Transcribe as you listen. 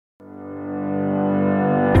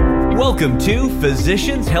Welcome to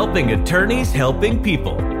Physicians Helping Attorneys Helping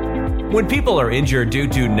People. When people are injured due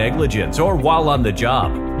to negligence or while on the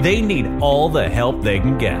job, they need all the help they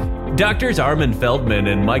can get. Doctors Armin Feldman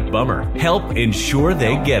and Mike Bummer help ensure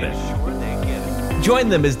they get it. Join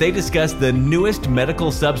them as they discuss the newest medical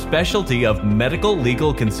subspecialty of medical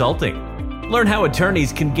legal consulting. Learn how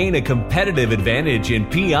attorneys can gain a competitive advantage in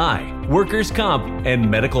PI, workers' comp, and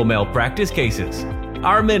medical malpractice cases.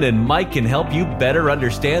 Armin and Mike can help you better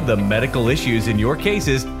understand the medical issues in your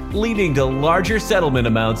cases, leading to larger settlement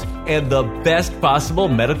amounts and the best possible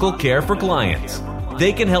medical care for clients.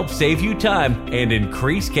 They can help save you time and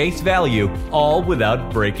increase case value, all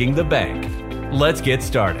without breaking the bank. Let's get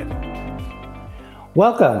started.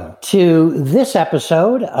 Welcome to this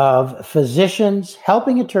episode of Physicians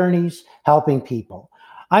Helping Attorneys Helping People.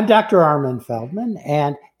 I'm Dr. Armin Feldman,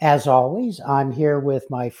 and as always, I'm here with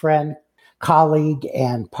my friend, colleague,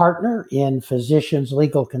 and partner in Physicians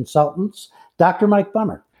Legal Consultants, Dr. Mike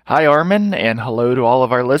Bummer. Hi, Armin, and hello to all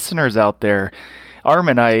of our listeners out there.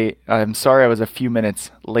 Armin, I'm sorry I was a few minutes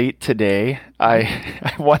late today.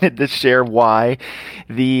 I wanted to share why.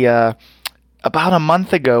 About a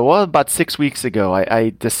month ago, about 6 weeks ago, I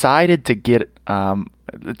decided to get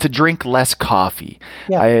to drink less coffee.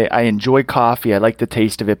 Yeah. I enjoy coffee. I like the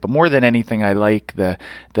taste of it, but more than anything, I like the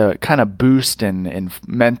kind of boost and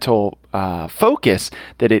mental focus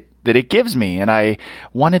that it gives me. And I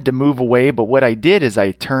wanted to move away, but what I did is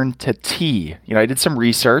I turned to tea. I did some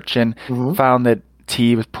research and found that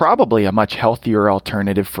tea was probably a much healthier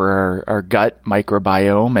alternative for our gut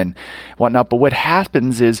microbiome and whatnot. But what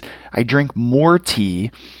happens is I drink more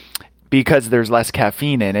tea because there's less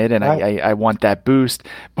caffeine in it, and right. I want that boost.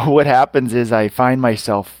 But what happens is I find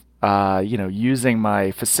myself, using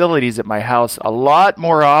my facilities at my house a lot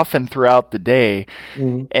more often throughout the day,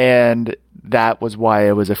 and that was why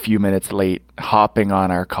I was a few minutes late hopping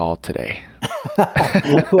on our call today.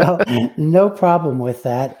 Well, no problem with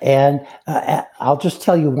that. And I'll just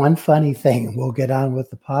tell you one funny thing, and we'll get on with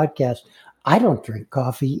the podcast. I don't drink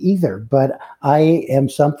coffee either, but I am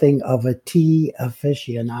something of a tea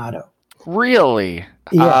aficionado. Really?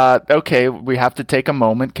 Yeah. Okay, we have to take a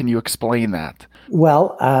moment. Can you explain that?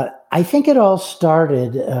 Well, I think it all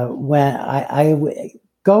started when I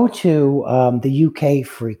go to the UK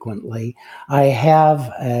frequently. I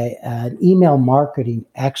have an email marketing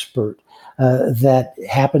expert that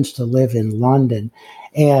happens to live in London.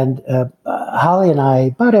 And Holly and I,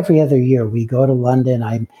 about every other year, we go to London.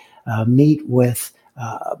 I meet with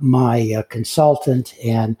my consultant,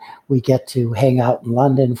 and we get to hang out in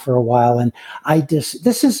London for a while. And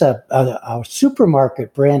this is a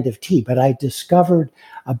supermarket brand of tea, but I discovered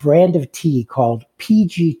a brand of tea called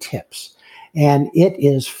PG Tips. And it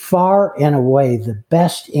is far and away the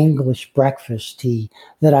best English breakfast tea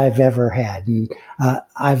that I've ever had. And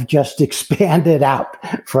I've just expanded out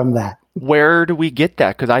from that. Where do we get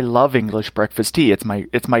that? Because I love English breakfast tea. It's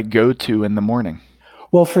my go-to in the morning.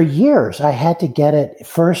 Well, for years, I had to get it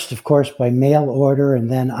first, of course, by mail order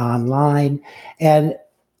and then online. And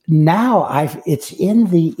now it's in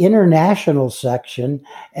the international section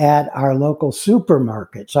at our local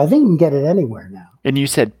supermarket. So I think you can get it anywhere now. And you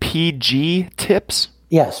said PG Tips?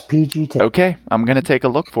 Yes, PG Tips. Okay, I'm going to take a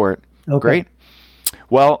look for it. Okay. Great.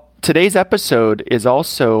 Well, today's episode is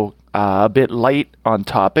also a bit light on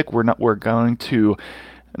topic. We're going to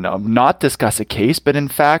not discuss a case, but in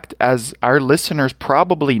fact, as our listeners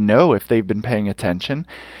probably know if they've been paying attention,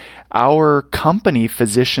 our company,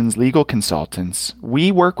 Physicians Legal Consultants, we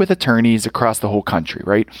work with attorneys across the whole country,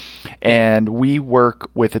 right? And we work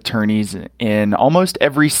with attorneys in almost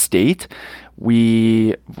every state.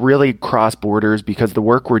 We really cross borders because the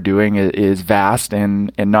work we're doing is vast and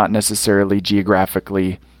not necessarily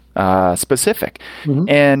geographically specific. Mm-hmm.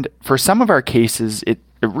 And for some of our cases, it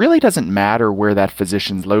really doesn't matter where that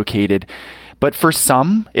physician's located. But for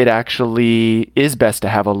some, it actually is best to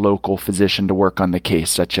have a local physician to work on the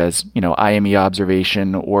case, such as, IME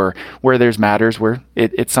observation, or where there's matters where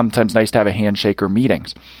it's sometimes nice to have a handshake or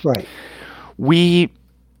meetings. Right. We,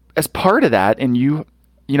 as part of that, and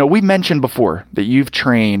we mentioned before that you've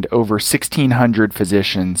trained over 1,600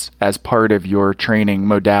 physicians as part of your training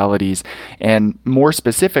modalities, and more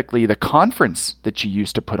specifically, the conference that you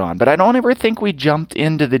used to put on. But I don't ever think we jumped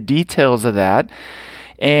into the details of that.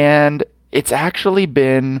 And it's actually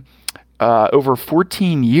been over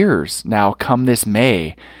 14 years now, come this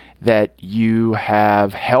May, that you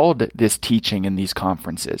have held this teaching in these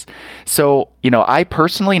conferences. So, I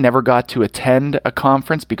personally never got to attend a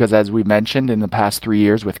conference because, as we mentioned, in the past 3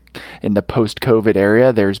 years in the post-COVID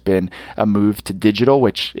area, there's been a move to digital,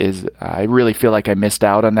 which is, I really feel like I missed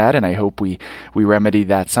out on that, and I hope we remedy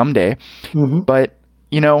that someday. Mm-hmm. But,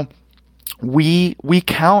 we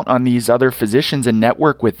count on these other physicians and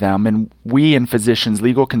network with them, and we and physicians,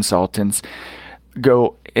 legal consultants,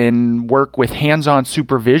 go and work with hands-on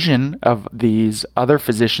supervision of these other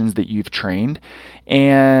physicians that you've trained,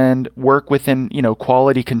 and work within,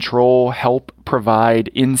 quality control, help provide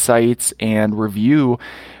insights and review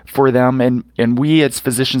for them. And we as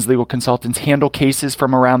physicians, legal consultants, handle cases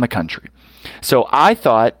from around the country. So I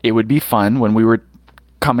thought it would be fun when we were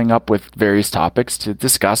coming up with various topics to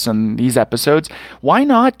discuss on these episodes. Why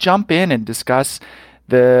not jump in and discuss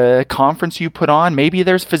the conference you put on? Maybe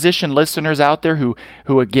there's physician listeners out there who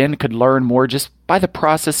again could learn more just by the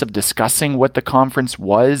process of discussing what the conference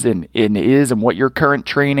was and is, and what your current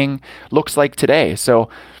training looks like today. So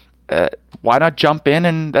why not jump in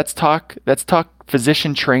and let's talk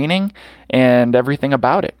physician training and everything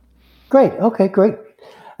about it. Great. Okay, great.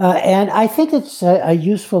 And I think it's a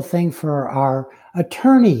useful thing for our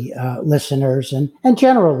attorney listeners and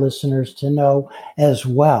general listeners to know as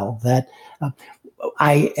well that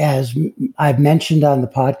as I've mentioned on the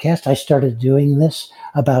podcast, I started doing this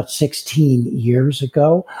about 16 years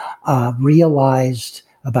ago, realized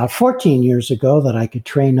about 14 years ago that I could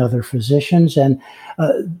train other physicians. And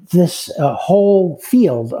this whole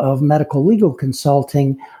field of medical legal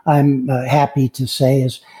consulting, I'm happy to say,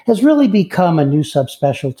 has really become a new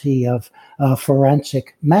subspecialty of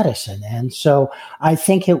forensic medicine. And so I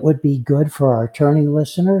think it would be good for our attorney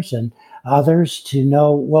listeners and others to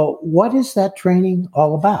know, well, what is that training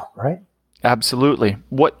all about, right? Absolutely.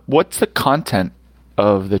 What's the content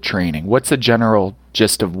of the training? What's the general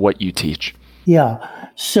gist of what you teach? Yeah.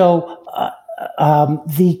 So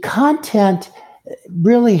the content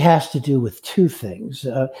really has to do with two things.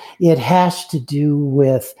 It has to do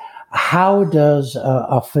with how does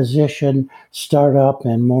a physician start up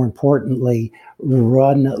and, more importantly,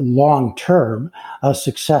 run long-term a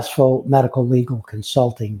successful medical legal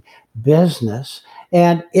consulting business.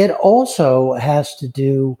 And it also has to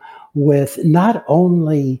do with not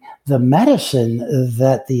only the medicine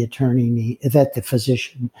that the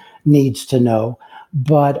physician needs to know,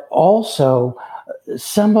 but also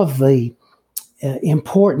some of the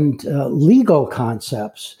important legal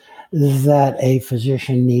concepts that a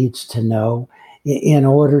physician needs to know in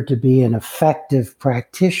order to be an effective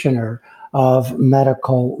practitioner of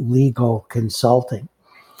medical legal consulting.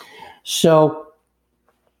 So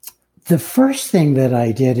the first thing that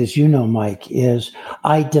I did, as you know, Mike, is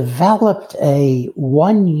I developed a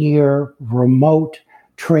 1-year remote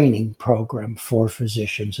training program for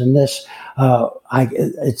physicians. And this,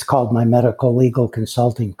 it's called my Medical Legal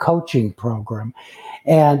Consulting Coaching Program.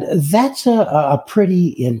 And that's a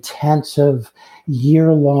pretty intensive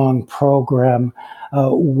year-long program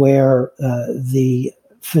where the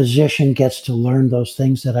physician gets to learn those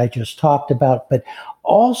things that I just talked about, but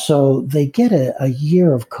also they get a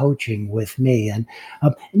year of coaching with me. And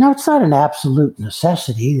now it's not an absolute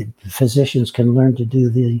necessity. Physicians can learn to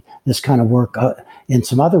do this kind of work in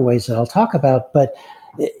some other ways that I'll talk about, but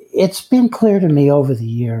it's been clear to me over the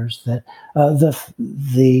years that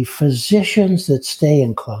the physicians that stay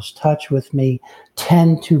in close touch with me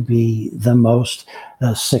tend to be the most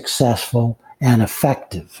successful and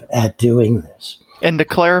effective at doing this. And to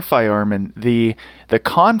clarify, Armin, the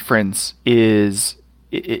conference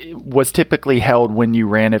was typically held when you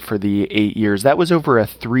ran it for the 8 years. That was over a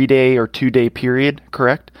 3-day or 2-day period,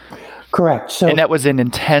 correct? Correct. And that was an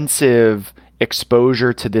intensive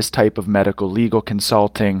exposure to this type of medical legal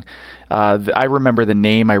consulting. I remember the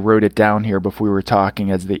name, I wrote it down here before we were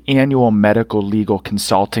talking, as the Annual Medical Legal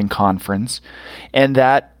Consulting Conference. And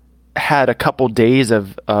that had a couple days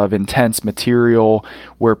of intense material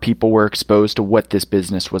where people were exposed to what this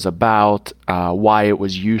business was about, why it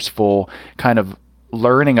was useful, kind of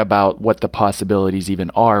learning about what the possibilities even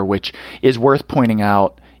are, which is worth pointing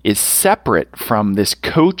out is separate from this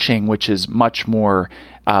coaching, which is much more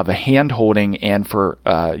of a hand-holding. And for,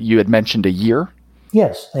 you had mentioned a year?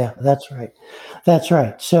 Yes, yeah, that's right. That's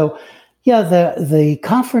right. So, yeah, the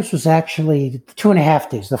conference was actually 2.5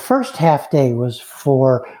 days. The first half day was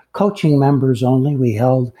for coaching members only.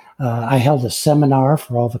 I held a seminar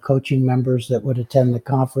for all the coaching members that would attend the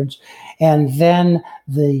conference. And then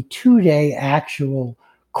the 2-day actual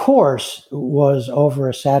course was over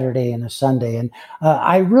a Saturday and a Sunday. And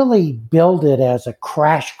I really billed it as a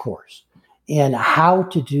crash course in how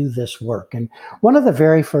to do this work. And one of the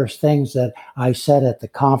very first things that I said at the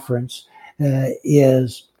conference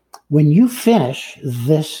is, when you finish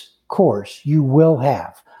this course, you will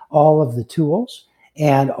have all of the tools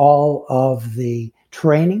and all of the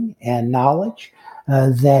training and knowledge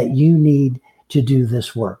that you need to do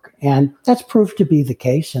this work. And that's proved to be the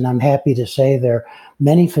case. And I'm happy to say there are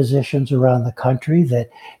many physicians around the country that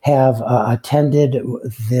have attended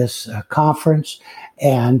this conference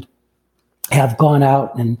and have gone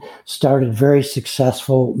out and started very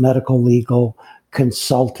successful medical legal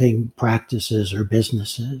consulting practices or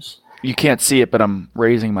businesses. You can't see it, but I'm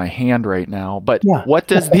raising my hand right now. But Yeah. what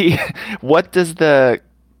does the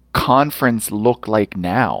conference look like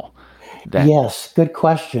now? Yes, good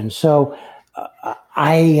question. So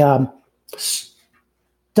I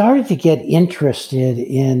started to get interested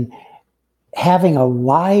in having a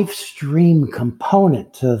live stream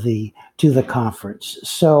component to the conference.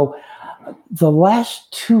 So the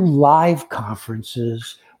last two live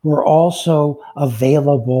conferences were also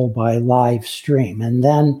available by live stream, and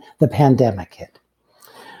then the pandemic hit.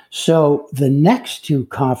 So the next two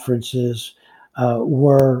conferences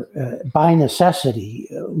were, by necessity,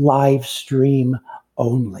 live stream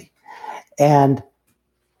only. And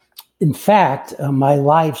in fact, my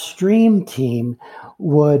live stream team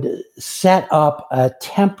would set up a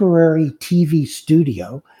temporary TV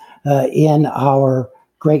studio in our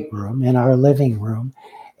great room, in our living room.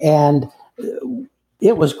 And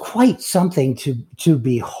it was quite something to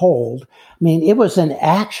behold. I mean, it was an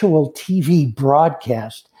actual TV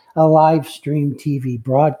broadcast, a live stream TV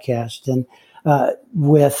broadcast, and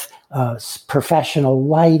with professional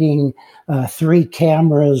lighting, 3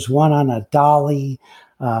 cameras, one on a dolly,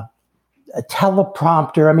 a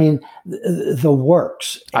teleprompter. I mean, the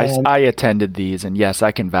works. I attended these, and yes,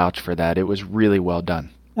 I can vouch for that. It was really well done.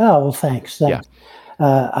 Oh, well, thanks. Yeah.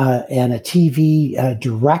 And a TV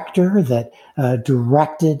director that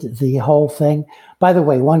directed the whole thing. By the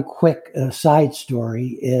way, one quick side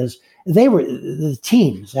story is the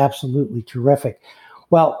team's absolutely terrific.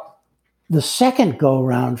 Well, the second go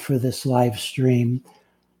around for this live stream,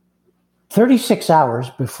 36 hours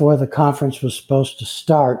before the conference was supposed to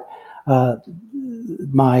start, the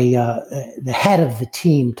head of the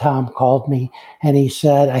team, Tom, called me and he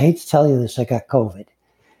said, "I hate to tell you this, I got COVID."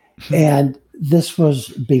 And this was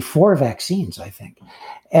before vaccines, I think.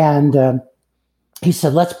 And he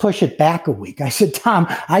said, "Let's push it back a week." I said, "Tom,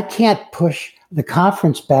 I can't push the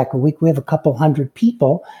conference back a week. We have a couple hundred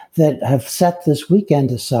people that have set this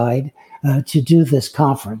weekend aside to do this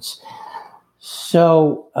conference."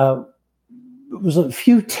 So it was a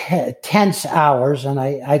few tense hours, and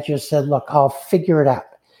I just said, "Look, I'll figure it out."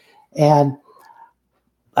 And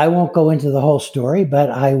I won't go into the whole story,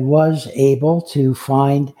 but I was able to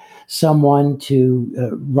find someone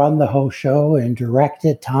to run the whole show and direct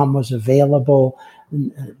it. Tom was available.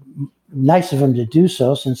 Nice of him to do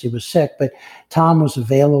so since he was sick, but Tom was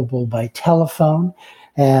available by telephone.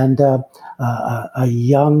 And a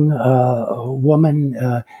young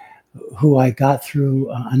woman who I got through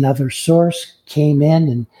another source came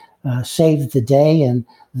in and saved the day, and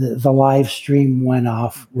the live stream went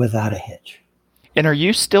off without a hitch. And are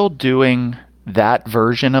you still doing that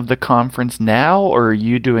version of the conference now, or are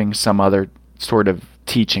you doing some other sort of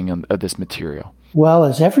teaching of this material? Well,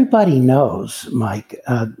 as everybody knows, Mike,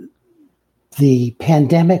 the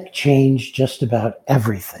pandemic changed just about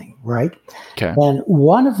everything, right? Okay. And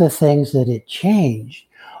one of the things that it changed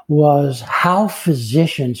was how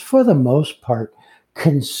physicians, for the most part,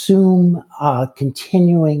 consume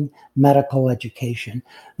continuing medical education.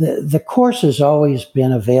 The course has always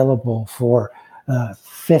been available for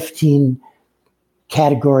 15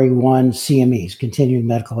 Category 1 CMEs, continuing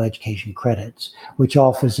medical education credits, which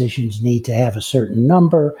all physicians need to have a certain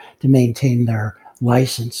number to maintain their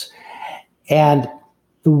license. And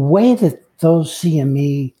the way that those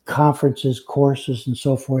CME conferences, courses, and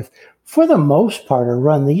so forth, for the most part, are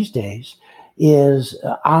run these days is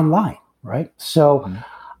online, right? So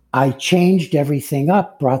I changed everything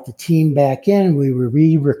up, brought the team back in. We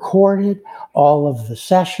re-recorded all of the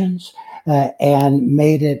sessions and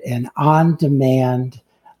made it an on-demand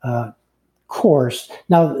course.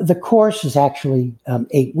 Now, the course is actually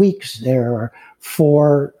 8 weeks. There are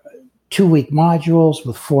 4 2-week modules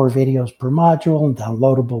with 4 videos per module and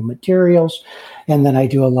downloadable materials. And then I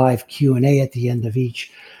do a live Q&A at the end of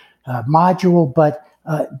each module. But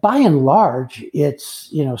by and large,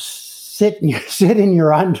 it's, sit in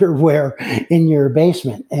your underwear in your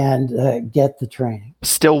basement and get the training.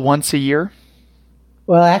 Still once a year?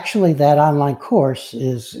 Well, actually, that online course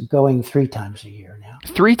is going 3 times a year now.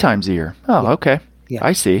 3 times a year? Oh, yeah. Okay. Yeah.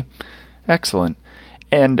 I see. Excellent.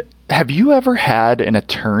 And have you ever had an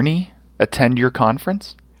attorney attend your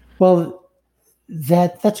conference? Well,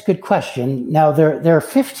 that's a good question. Now, there are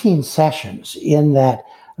 15 sessions in that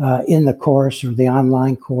in the course, or the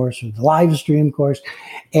online course, or the live stream course,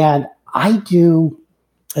 and I do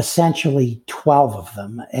essentially 12 of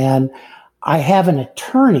them. And I have an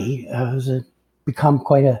attorney who's become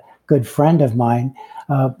quite a good friend of mine,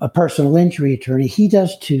 a personal injury attorney. He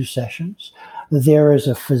does 2 sessions. There is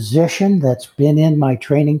a physician that's been in my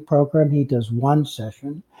training program. He does 1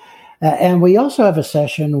 session. And we also have a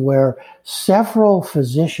session where several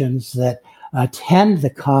physicians that attend the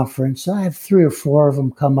conference, I have 3 or 4 of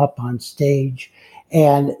them come up on stage,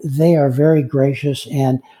 and they are very gracious.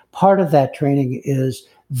 And part of that training is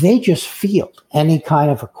they just field any kind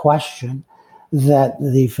of a question that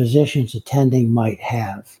the physicians attending might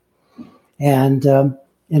have. And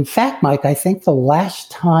in fact, Mike, I think the last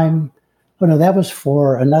time, that was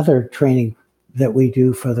for another training that we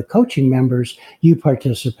do for the coaching members. You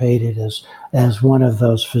participated as one of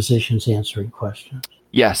those physicians answering questions.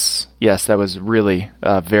 Yes, that was really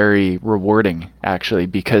very rewarding, actually,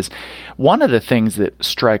 because one of the things that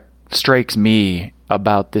strikes me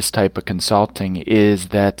about this type of consulting is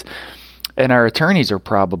that, and our attorneys are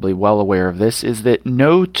probably well aware of this, is that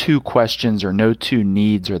no 2 questions or no 2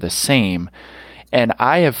 needs are the same. And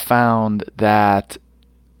I have found that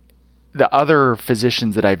the other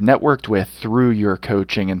physicians that I've networked with through your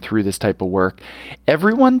coaching and through this type of work,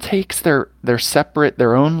 everyone takes their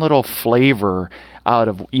own little flavor out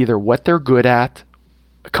of either what they're good at,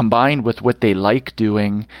 combined with what they like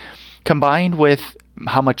doing, combined with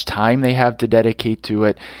how much time they have to dedicate to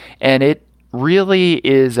it. And it really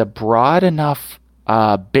is a broad enough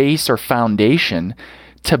base or foundation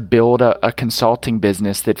to build a consulting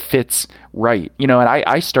business that fits right. And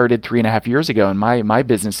I started 3.5 years ago, and my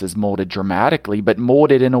business is molded dramatically, but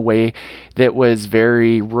molded in a way that was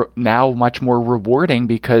now much more rewarding,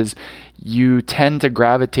 because you tend to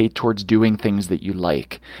gravitate towards doing things that you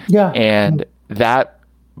like. Yeah. And that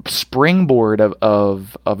springboard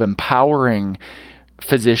of empowering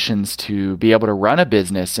physicians to be able to run a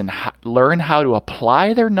business and learn how to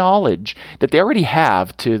apply their knowledge that they already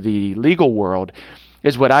have to the legal world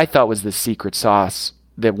is what I thought was the secret sauce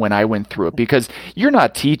that when I went through it. Because you're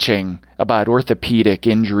not teaching about orthopedic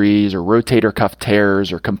injuries or rotator cuff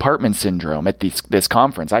tears or compartment syndrome at this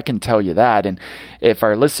conference. I can tell you that. And if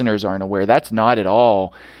our listeners aren't aware, that's not at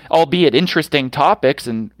all, albeit interesting topics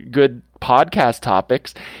and good podcast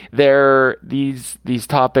topics. They're these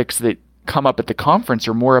topics that come up at the conference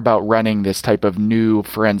are more about running this type of new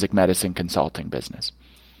forensic medicine consulting business.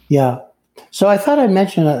 Yeah. So I thought I'd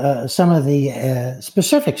mention some of the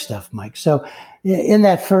specific stuff, Mike. So in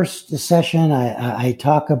that first session, I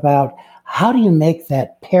talk about how do you make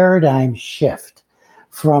that paradigm shift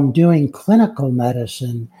from doing clinical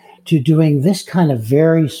medicine to doing this kind of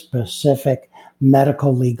very specific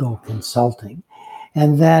medical legal consulting.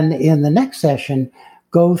 And then in the next session,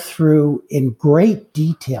 go through in great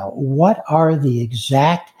detail what are the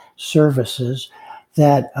exact services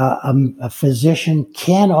that a physician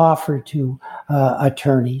can offer to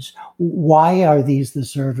attorneys. Why are these the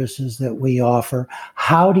services that we offer?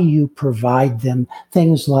 How do you provide them?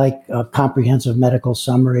 Things like comprehensive medical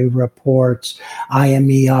summary reports,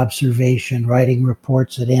 IME observation, writing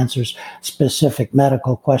reports that answers specific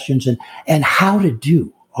medical questions, and how to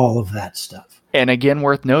do all of that stuff. And again,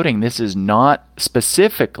 worth noting, this is not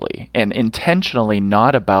specifically and intentionally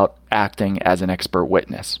not about acting as an expert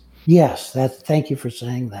witness. Yes, thank you for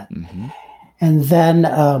saying that. Mm-hmm. And then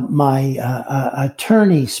my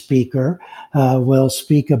attorney speaker will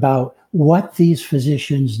speak about what these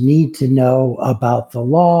physicians need to know about the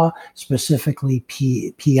law, specifically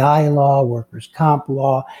PI law, workers' comp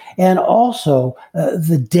law, and also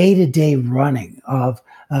the day-to-day running of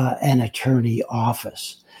an attorney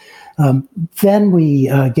office. Then we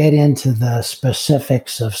get into the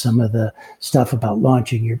specifics of some of the stuff about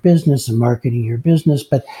launching your business and marketing your business.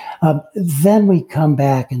 But then we come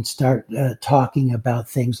back and start talking about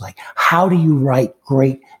things like how do you write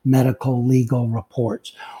great medical legal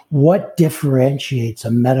reports? What differentiates a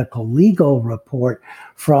medical legal report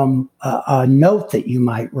from a note that you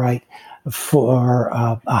might write for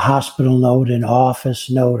a hospital note, an office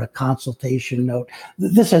note, a consultation note?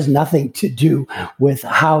 This has nothing to do with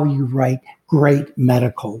how you write great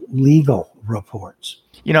medical legal reports.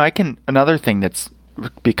 Another thing that's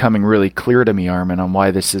becoming really clear to me, Armin, on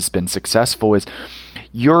why this has been successful is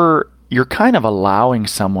you're kind of allowing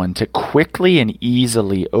someone to quickly and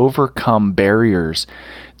easily overcome barriers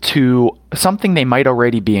to something they might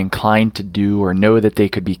already be inclined to do or know that they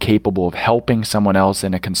could be capable of helping someone else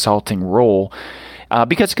in a consulting role.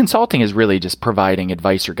 Because consulting is really just providing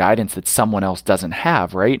advice or guidance that someone else doesn't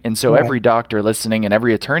have, right? And so every doctor listening and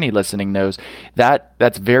every attorney listening knows that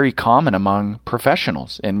that's very common among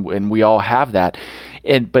professionals, and we all have that.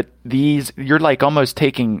 But you're like almost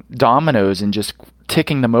taking dominoes and just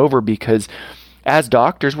ticking them over, because as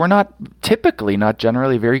doctors, we're not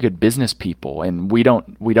generally very good business people, and we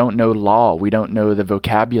don't know law, we don't know the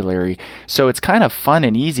vocabulary. So it's kind of fun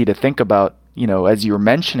and easy to think about, as you were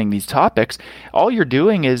mentioning these topics, all you're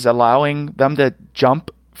doing is allowing them to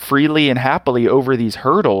jump freely and happily over these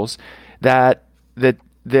hurdles that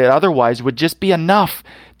otherwise would just be enough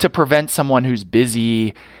to prevent someone who's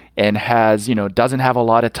busy and doesn't have a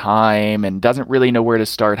lot of time and doesn't really know where to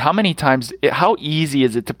start. How easy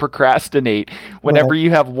is it to procrastinate whenever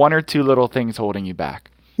you have one or two little things holding you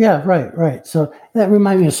back? Yeah, right. So that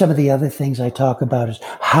reminds me of some of the other things I talk about is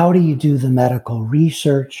how do you do the medical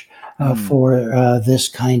research for this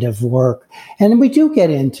kind of work? And we do get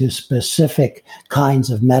into specific kinds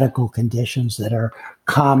of medical conditions that are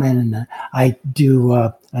common. And I do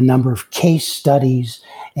a number of case studies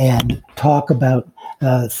and talk about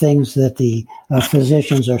things that the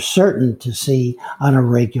physicians are certain to see on a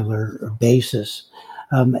regular basis.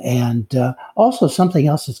 And also something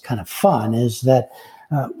else that's kind of fun is that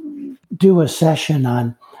do a session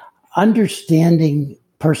on understanding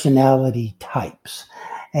personality types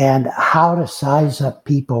and how to size up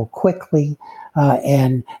people quickly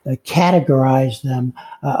and categorize them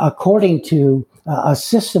according to a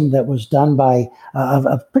system that was done by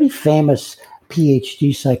a pretty famous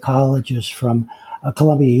PhD psychologist from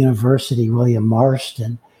Columbia University, William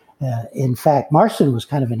Marston. In fact, Marston was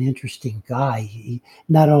kind of an interesting guy. He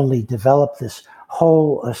not only developed this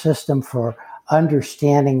whole system for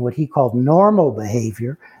understanding what he called normal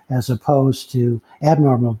behavior as opposed to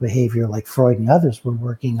abnormal behavior like Freud and others were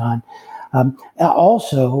working on.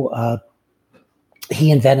 Also,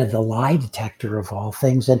 he invented the lie detector of all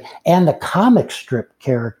things, and the comic strip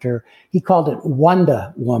character, he called it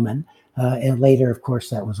Wonder Woman, and later, of course,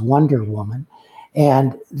 that was Wonder Woman.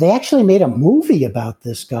 And they actually made a movie about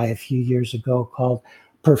this guy a few years ago called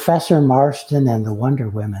Professor Marston and the Wonder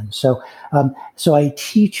Women. So I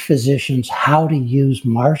teach physicians how to use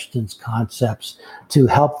Marston's concepts to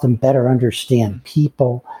help them better understand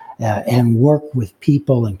people and work with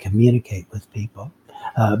people and communicate with people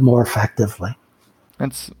more effectively.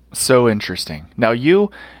 That's so interesting. Now,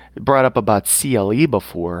 you brought up about CLE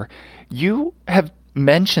before. You have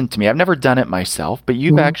mentioned to me, I've never done it myself, but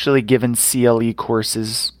you've actually given CLE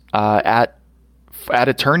courses at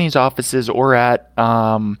attorneys' offices or at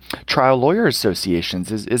trial lawyer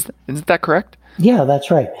associations. Isn't that correct? Yeah, that's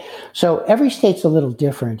right. So every state's a little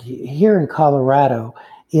different. Here in Colorado,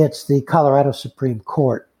 it's the Colorado Supreme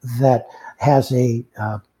Court that has a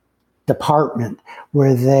department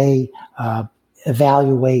where they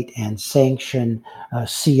evaluate and sanction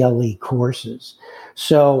CLE courses.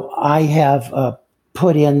 So I have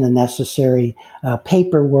put in the necessary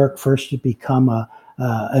paperwork first to become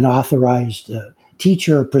an authorized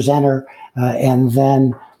teacher or presenter, and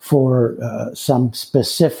then for some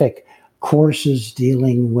specific courses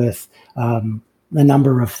dealing with a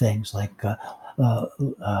number of things like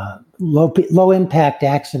low impact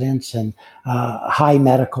accidents and high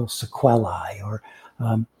medical sequelae, or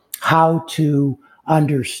how to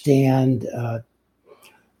understand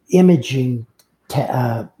imaging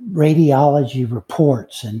radiology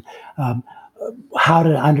reports, and how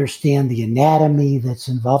to understand the anatomy that's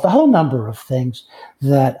involved, a whole number of things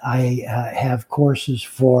that I have courses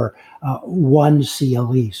for one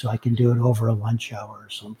CLE, so I can do it over a lunch hour or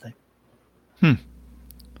something.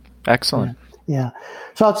 Excellent. Yeah.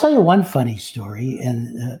 So I'll tell you one funny story.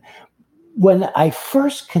 And when I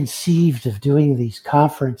first conceived of doing these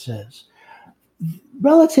conferences,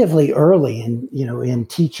 relatively early in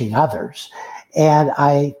teaching others, and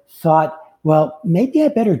I thought, well, maybe I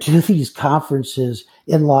better do these conferences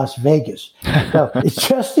in Las Vegas. So it's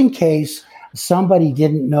just in case somebody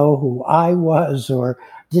didn't know who I was or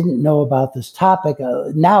didn't know about this topic.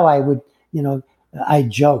 Now I would, I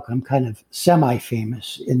joke, I'm kind of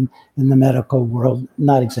semi-famous in the medical world,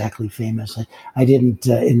 not exactly famous. I didn't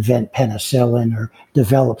invent penicillin or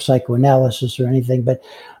develop psychoanalysis or anything,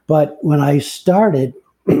 but when I started,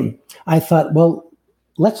 I thought, well,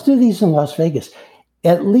 let's do these in Las Vegas.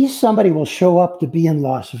 At least somebody will show up to be in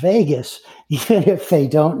Las Vegas, even if they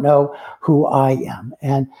don't know who I am.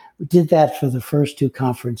 And we did that for the first two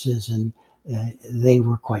conferences, and they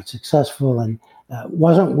were quite successful, and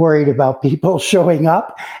wasn't worried about people showing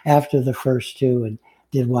up after the first two, and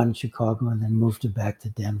did one in Chicago and then moved it back to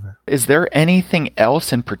Denver. Is there anything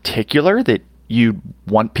else in particular that you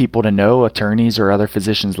want people to know, attorneys or other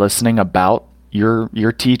physicians listening, about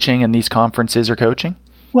your teaching in these conferences or coaching?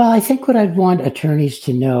 Well, I think what I'd want attorneys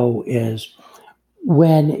to know is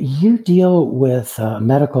when you deal with a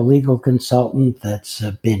medical legal consultant that's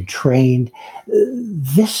been trained,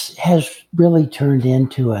 this has really turned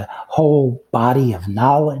into a whole body of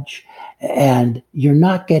knowledge. And you're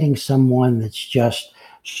not getting someone that's just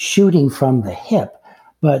shooting from the hip,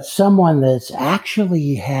 but someone that's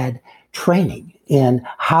actually had training in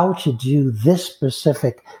how to do this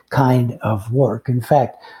specific kind of work. In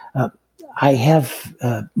fact, I have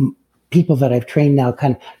people that I've trained now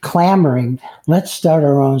kind of clamoring, let's start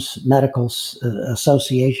our own medical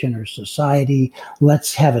association or society.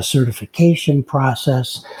 Let's have a certification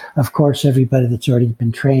process. Of course, everybody that's already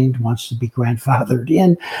been trained wants to be grandfathered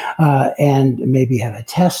in and maybe have a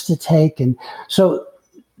test to take. And so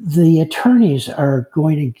the attorneys are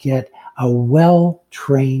going to get a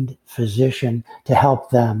well-trained physician to help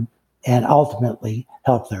them and ultimately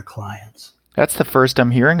help their clients. That's the first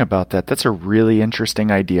I'm hearing about that. That's a really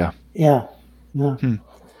interesting idea. Yeah.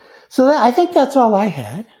 So I think that's all I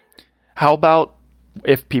had. How about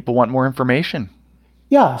if people want more information?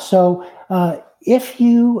 Yeah. So if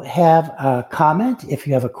you have a comment, if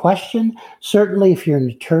you have a question, certainly if you're an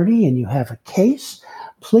attorney and you have a case,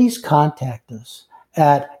 please contact us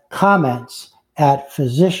at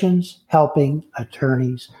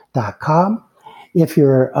comments@physicianshelpingattorneys.com. If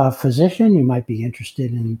you're a physician, you might be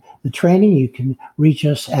interested in the training, you can reach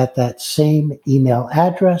us at that same email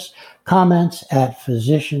address,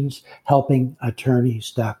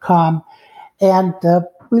 comments@physicianshelpingattorneys.com. And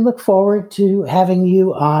we look forward to having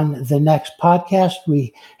you on the next podcast.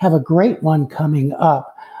 We have a great one coming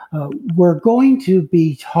up. We're going to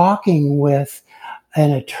be talking with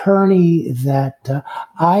an attorney that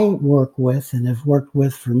I work with and have worked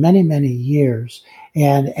with for many, many years,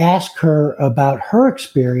 and ask her about her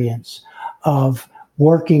experience of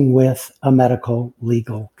working with a medical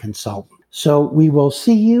legal consultant. So we will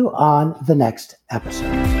see you on the next episode.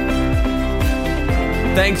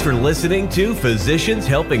 Thanks for listening to Physicians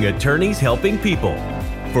Helping Attorneys Helping People.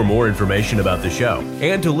 For more information about the show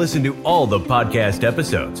and to listen to all the podcast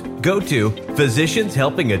episodes, go to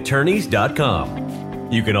physicianshelpingattorneys.com.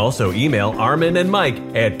 You can also email Armin and Mike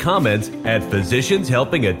at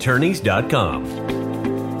comments@physicianshelpingattorneys.com.